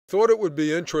Thought it would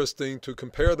be interesting to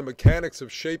compare the mechanics of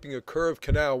shaping a curved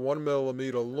canal 1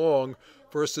 millimeter long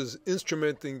versus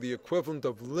instrumenting the equivalent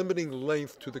of limiting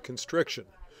length to the constriction.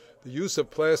 The use of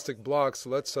plastic blocks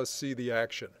lets us see the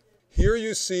action. Here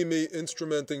you see me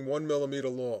instrumenting 1 millimeter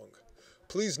long.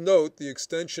 Please note the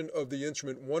extension of the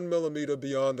instrument 1 millimeter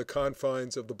beyond the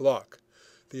confines of the block.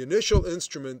 The initial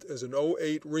instrument is an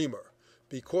 08 reamer.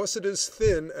 Because it is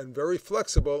thin and very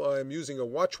flexible, I am using a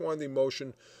watch winding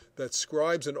motion that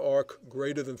scribes an arc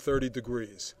greater than 30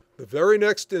 degrees. The very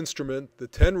next instrument, the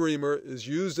 10 reamer, is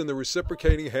used in the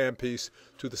reciprocating handpiece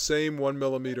to the same 1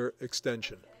 millimeter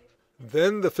extension.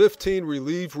 Then the 15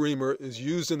 relieve reamer is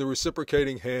used in the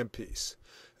reciprocating handpiece.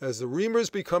 As the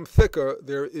reamers become thicker,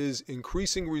 there is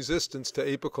increasing resistance to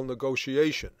apical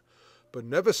negotiation, but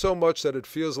never so much that it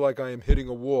feels like I am hitting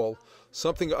a wall,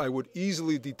 something I would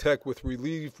easily detect with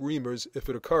relieve reamers if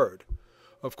it occurred.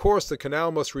 Of course, the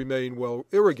canal must remain well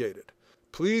irrigated.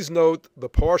 Please note the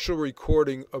partial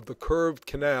recording of the curved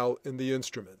canal in the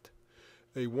instrument,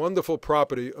 a wonderful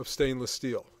property of stainless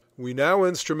steel. We now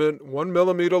instrument 1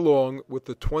 millimeter long with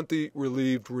the 20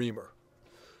 relieved reamer.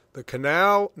 The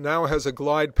canal now has a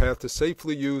glide path to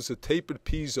safely use a tapered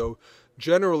piezo,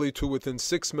 generally to within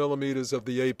 6 millimeters of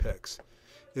the apex.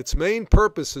 Its main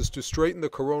purpose is to straighten the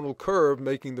coronal curve,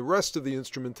 making the rest of the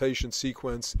instrumentation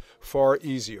sequence far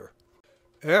easier.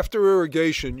 After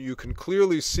irrigation, you can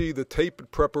clearly see the tapered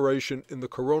preparation in the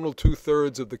coronal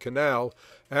 2/3 of the canal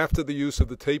after the use of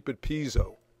the tapered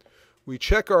piezo. We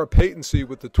check our patency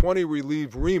with the 20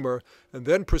 relieve reamer and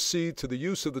then proceed to the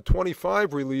use of the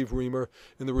 25 relieve reamer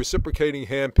in the reciprocating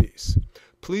handpiece.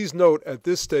 Please note at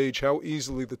this stage how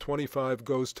easily the 25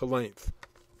 goes to length.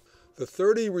 The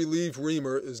 30 relieve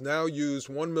reamer is now used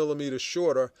 1 millimeter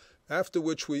shorter, after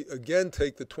which we again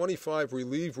take the 25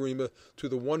 relieve reamer to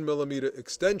the 1 millimeter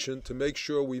extension to make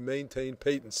sure we maintain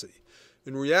patency.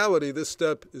 In reality, this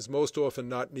step is most often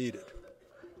not needed.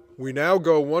 We now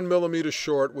go 1 millimeter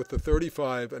short with the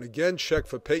 35 and again check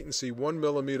for patency 1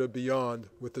 millimeter beyond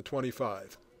with the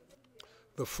 25.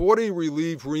 The 40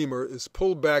 relieve reamer is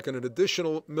pulled back an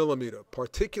additional millimeter,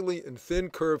 particularly in thin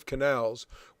curved canals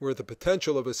where the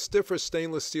potential of a stiffer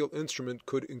stainless steel instrument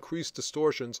could increase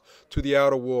distortions to the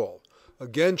outer wall,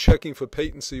 again checking for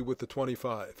patency with the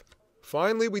 25.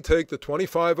 Finally, we take the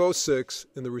 2506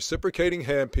 in the reciprocating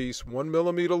handpiece 1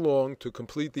 millimeter long to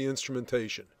complete the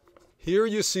instrumentation. Here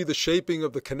you see the shaping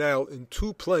of the canal in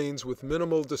two planes with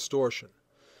minimal distortion.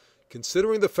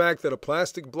 Considering the fact that a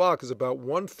plastic block is about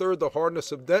 1/3 the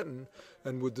hardness of dentin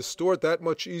and would distort that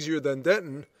much easier than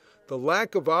dentin, the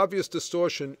lack of obvious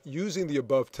distortion using the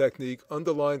above technique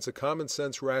underlines a common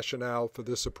sense rationale for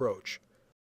this approach.